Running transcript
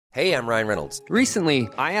Hey, I'm Ryan Reynolds. Recently,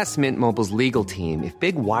 I asked Mint Mobile's legal team if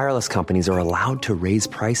big wireless companies are allowed to raise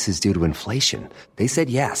prices due to inflation. They said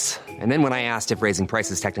yes. And then when I asked if raising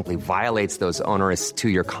prices technically violates those onerous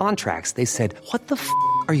two-year contracts, they said, "What the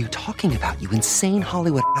are you talking about, you insane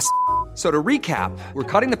Hollywood ass?" So to recap,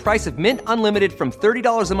 we're cutting the price of Mint Unlimited from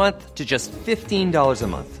 $30 a month to just $15 a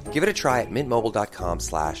month. Give it a try at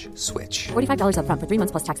mintmobile.com/switch. $45 up front for 3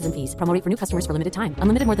 months plus taxes and fees. Promo rate for new customers for limited time.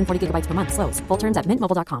 Unlimited more than 40 gigabytes per month. Slows full terms at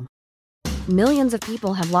mintmobile.com. Millions of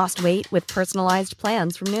people have lost weight with personalized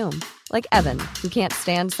plans from Noom. Like Evan, who can't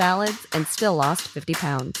stand salads and still lost 50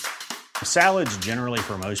 pounds. Salads generally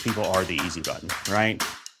for most people are the easy button, right?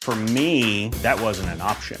 For me, that wasn't an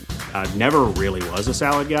option. I never really was a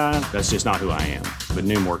salad guy. That's just not who I am. But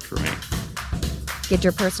Noom worked for me. Get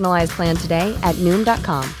your personalized plan today at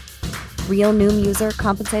Noom.com. Real Noom user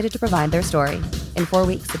compensated to provide their story. In 4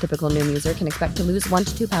 weeks, the typical Noom user can expect to lose 1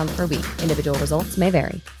 to 2 pounds per week. Individual results may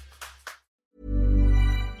vary.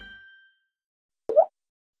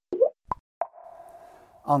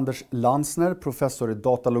 Anders Landsner, professor i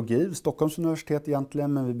datalogi vid Stockholms universitet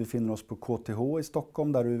egentligen, men vi befinner oss på KTH i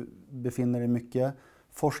Stockholm där du befinner dig mycket.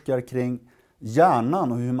 Forskar kring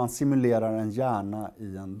hjärnan och hur man simulerar en hjärna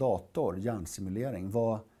i en dator, hjärnsimulering.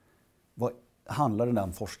 Vad handlar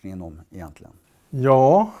den forskningen om egentligen?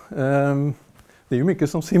 Ja, det är ju mycket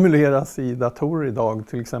som simuleras i datorer idag,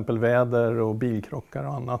 till exempel väder och bilkrockar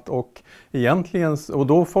och annat. Och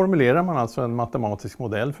då formulerar man alltså en matematisk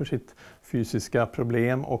modell för sitt fysiska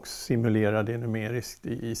problem och simulerar det numeriskt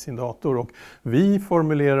i sin dator. Och vi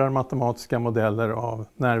formulerar matematiska modeller av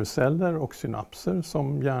nervceller och synapser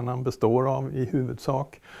som hjärnan består av i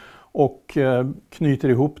huvudsak. Och knyter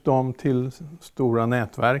ihop dem till stora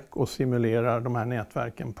nätverk och simulerar de här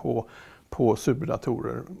nätverken på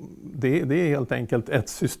superdatorer. Det är helt enkelt ett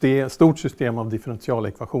stort system av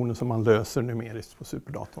differentialekvationer som man löser numeriskt på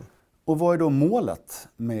superdatorn. Och vad är då målet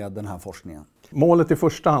med den här forskningen? Målet i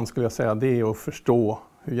första hand skulle jag säga, det är att förstå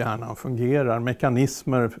hur hjärnan fungerar.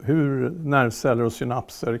 Mekanismer, hur nervceller och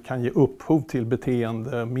synapser kan ge upphov till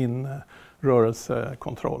beteende, minne,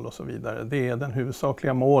 rörelsekontroll och så vidare. Det är det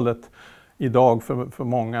huvudsakliga målet idag för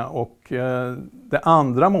många. Och det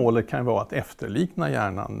andra målet kan vara att efterlikna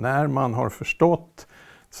hjärnan. När man har förstått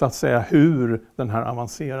så att säga hur den här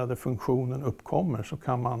avancerade funktionen uppkommer, så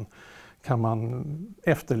kan man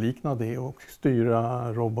efterlikna det och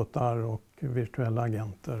styra robotar och virtuella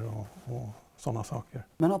agenter och sådana saker.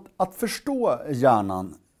 Men att förstå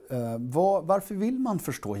hjärnan, varför vill man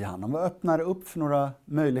förstå hjärnan? Vad öppnar det upp för några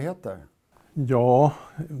möjligheter? Ja,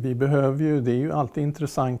 det är ju alltid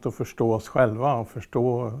intressant att förstå oss själva och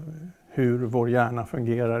förstå hur vår hjärna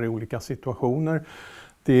fungerar i olika situationer.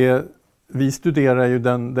 Vi studerar ju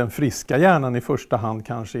den friska hjärnan i första hand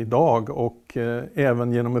kanske idag, och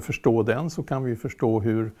även genom att förstå den så kan vi förstå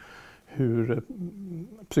hur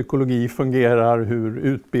psykologi fungerar, hur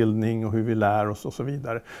utbildning och hur vi lär oss och så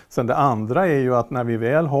vidare. Sen det andra är ju att när vi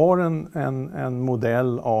väl har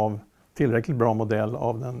en tillräckligt bra modell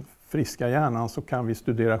av den friska hjärnan, så kan vi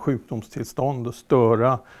studera sjukdomstillstånd och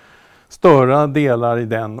störa delar i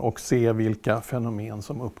den och se vilka fenomen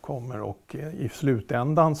som uppkommer. Och i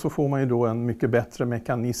slutändan så får man ju då en mycket bättre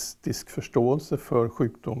mekanistisk förståelse för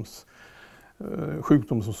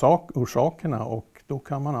sjukdomsorsakerna, och då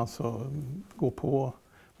kan man alltså gå på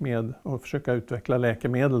med och försöka utveckla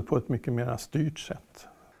läkemedel på ett mycket mer styrt sätt.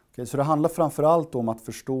 Okej, så det handlar framförallt om att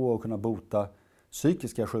förstå och kunna bota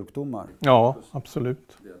psykiska sjukdomar? Ja,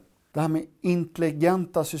 absolut. Det här med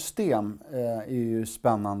intelligenta system är ju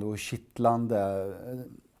spännande och kittlande.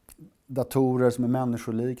 Datorer som är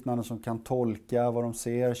människoliknande, som kan tolka vad de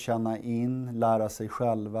ser, känna in, lära sig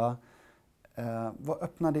själva. Vad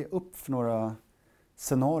öppnar det upp för några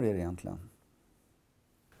scenarier egentligen?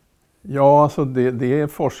 Ja, alltså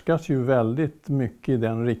det forskas ju väldigt mycket i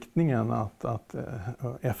den riktningen, att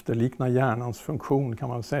efterlikna hjärnans funktion, kan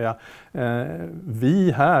man väl säga.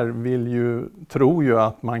 Vi här tror ju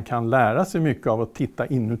att man kan lära sig mycket av att titta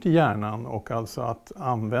inuti hjärnan, och alltså att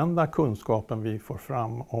använda kunskapen vi får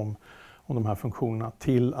fram om de här funktionerna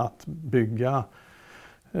till att bygga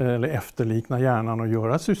eller efterlikna hjärnan och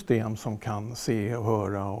göra system som kan se och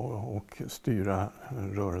höra och styra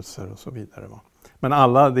rörelser och så vidare.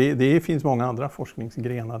 Men det finns många andra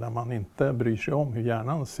forskningsgrenar där man inte bryr sig om hur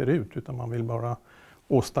hjärnan ser ut, utan man vill bara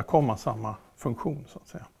åstadkomma samma funktion, så att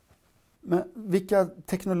säga. Men vilka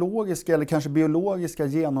teknologiska eller kanske biologiska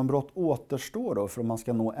genombrott återstår då för att man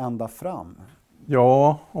ska nå ända fram?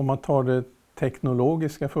 Ja, om man tar det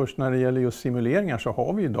teknologiska först, när det gäller just simuleringar, så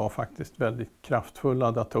har vi idag faktiskt väldigt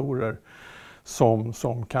kraftfulla datorer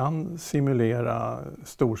som kan simulera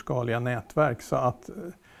storskaliga nätverk. Så att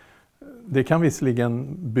det kan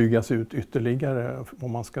visserligen byggas ut ytterligare.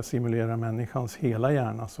 Om man ska simulera människans hela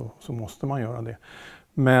hjärna så måste man göra det.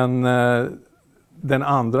 Men den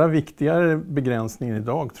andra viktigare begränsningen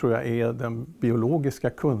idag tror jag är den biologiska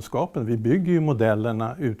kunskapen. Vi bygger ju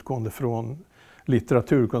modellerna utgående från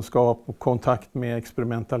litteraturkunskap och kontakt med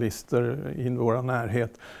experimentalister i vår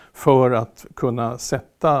närhet för att kunna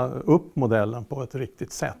sätta upp modellen på ett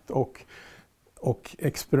riktigt sätt. Och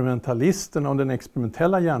experimentalisterna och den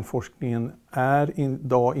experimentella hjärnforskningen är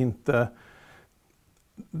idag inte...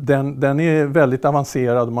 Den är väldigt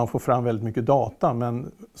avancerad och man får fram väldigt mycket data,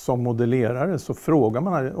 men som modellerare så frågar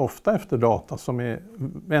man ofta efter data som är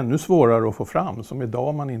ännu svårare att få fram, som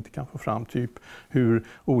idag man inte kan få fram, typ hur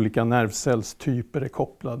olika nervcellstyper är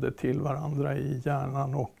kopplade till varandra i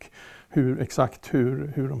hjärnan och exakt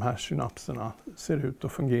hur de här synapserna ser ut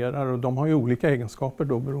och fungerar. Och de har ju olika egenskaper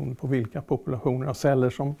då beroende på vilka populationer av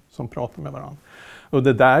celler som pratar med varandra. Och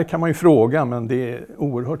det där kan man ju fråga, men det är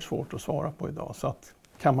oerhört svårt att svara på idag. Så att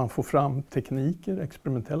kan man få fram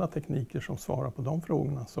experimentella tekniker som svarar på de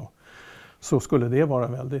frågorna så skulle det vara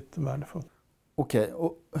väldigt värdefullt. Okej,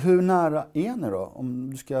 och hur nära är ni då?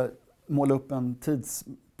 Om du ska måla upp en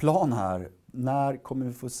tidsplan här, när kommer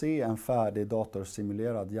vi få se en färdig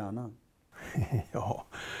datorsimulerad hjärna?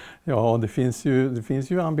 Ja, det finns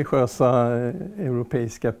ju ambitiösa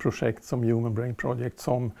europeiska projekt som Human Brain Project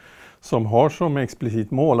som har som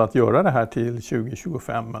explicit mål att göra det här till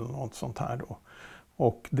 2025 eller något sånt här då.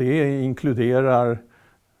 Och det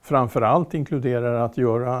framförallt inkluderar att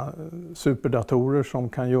göra superdatorer som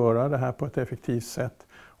kan göra det här på ett effektivt sätt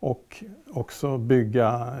och också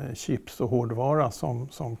bygga chips och hårdvara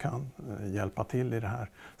som kan hjälpa till i det här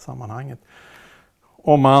sammanhanget.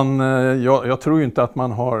 Jag tror inte att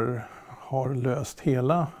man har löst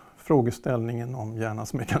hela frågeställningen om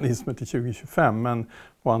hjärnans mekanismer till 2025, men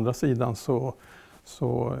å andra sidan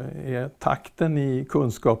så är takten i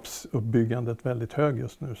kunskapsuppbyggandet väldigt hög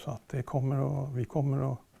just nu, så att vi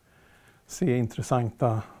kommer att se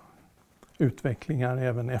intressanta utvecklingar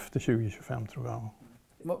även efter 2025 tror jag.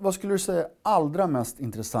 Vad skulle du säga allra mest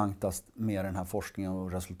intressantast med den här forskningen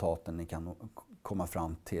och resultaten ni kan komma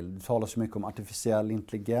fram till? Det talas så mycket om artificiell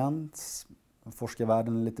intelligens.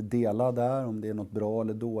 Forskarvärlden är lite delad där, om det är något bra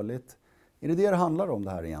eller dåligt. Är det handlar om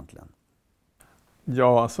det här egentligen?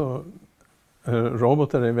 Ja, alltså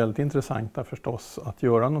robotar är väldigt intressanta förstås att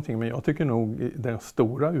göra någonting, men jag tycker nog den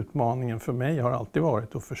stora utmaningen för mig har alltid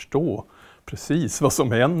varit att förstå precis vad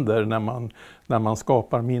som händer när man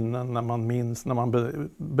skapar minnen, när man minns, när man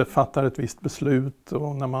befattar ett visst beslut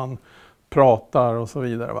och när man pratar och så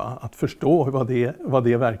vidare. Va? Att förstå vad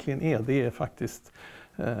det verkligen är, det är faktiskt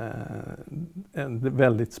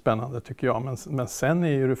väldigt spännande tycker jag. Men sen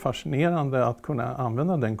är det fascinerande att kunna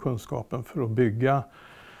använda den kunskapen för att bygga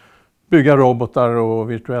robotar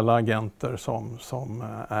och virtuella agenter som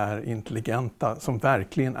är intelligenta, som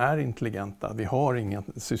verkligen är intelligenta. Vi har inget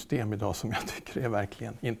system idag som jag tycker är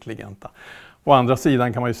verkligen intelligenta. Å andra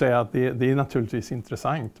sidan kan man ju säga att det är naturligtvis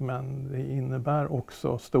intressant, men det innebär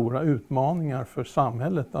också stora utmaningar för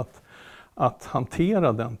samhället att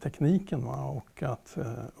hantera den tekniken och att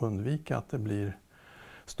undvika att det blir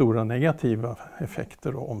stora negativa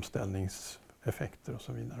effekter och omställningseffekter och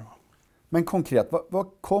så vidare. Men konkret, vad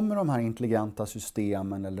kommer de här intelligenta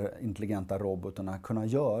systemen eller intelligenta robotarna kunna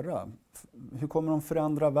göra? Hur kommer de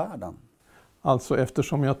förändra världen? Alltså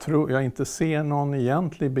eftersom jag inte ser någon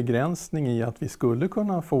egentlig begränsning i att vi skulle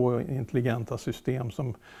kunna få intelligenta system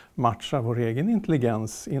som matchar vår egen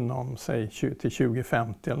intelligens inom säg till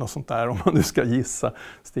 2050 eller något sånt där, om man nu ska gissa,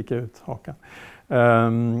 sticka ut hakan.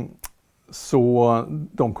 Så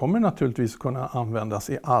de kommer naturligtvis kunna användas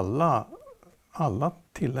i alla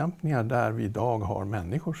tillämpningar där vi idag har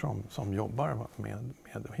människor som jobbar med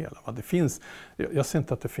det hela. Jag ser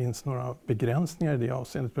inte att det finns några begränsningar i det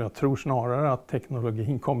avseendet, men jag tror snarare att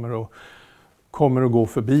teknologin kommer att gå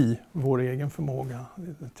förbi vår egen förmåga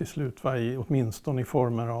till slut, åtminstone i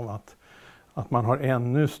former av att man har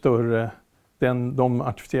ännu större, de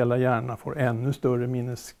artificiella hjärnorna får ännu större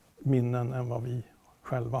minnen än vad vi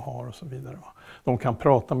själva har och så vidare. De kan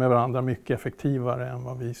prata med varandra mycket effektivare än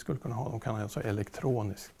vad vi skulle kunna ha. De kan alltså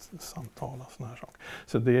elektroniskt samtala och såna här saker.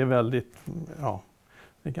 Så det är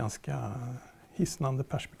det är ganska hisnande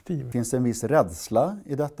perspektiv. Finns det en viss rädsla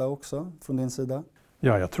i detta också från din sida?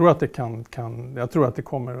 Ja, jag tror att det jag tror att det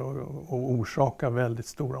kommer att orsaka väldigt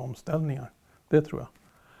stora omställningar. Det tror jag.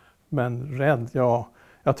 Men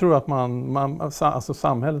jag tror att alltså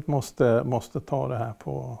samhället måste ta det här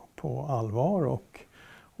på allvar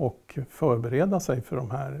och förbereda sig för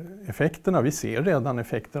de här effekterna. Vi ser redan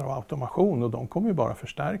effekter av automation och de kommer ju bara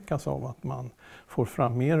förstärkas av att man får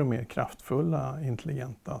fram mer och mer kraftfulla,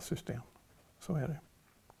 intelligenta system. Så är det.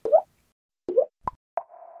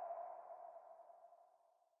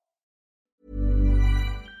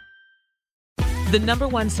 The number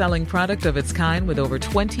one selling product of its kind with over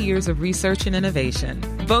 20 years of research and innovation.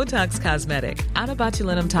 Botox Cosmetic,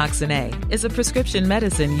 onabotulinum toxin A, is a prescription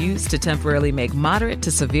medicine used to temporarily make moderate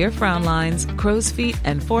to severe frown lines, crow's feet,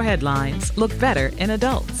 and forehead lines look better in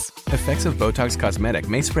adults. Effects of Botox Cosmetic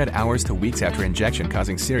may spread hours to weeks after injection,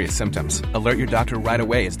 causing serious symptoms. Alert your doctor right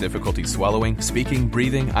away as difficulty swallowing, speaking,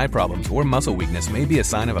 breathing, eye problems, or muscle weakness may be a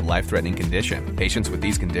sign of a life-threatening condition. Patients with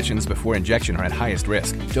these conditions before injection are at highest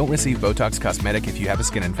risk. Don't receive Botox Cosmetic if you have a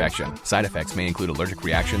skin infection. Side effects may include allergic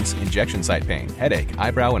reactions, injection site pain, headache,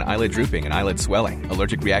 eyebrow and eyelid drooping, and eyelid swelling.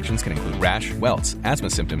 Allergic reactions can include rash, welts, asthma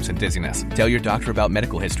symptoms, and dizziness. Tell your doctor about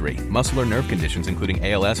medical history, muscle or nerve conditions including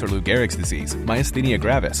ALS or Lou Gehrig's disease, myasthenia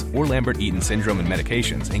gravis, or Lambert-Eaton syndrome and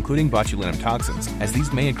medications, including botulinum toxins, as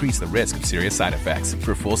these may increase the risk of serious side effects.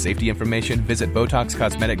 For full safety information, visit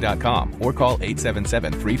BotoxCosmetic.com or call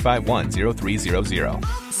 877-351-0300.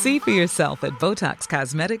 See for yourself at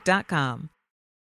BotoxCosmetic.com.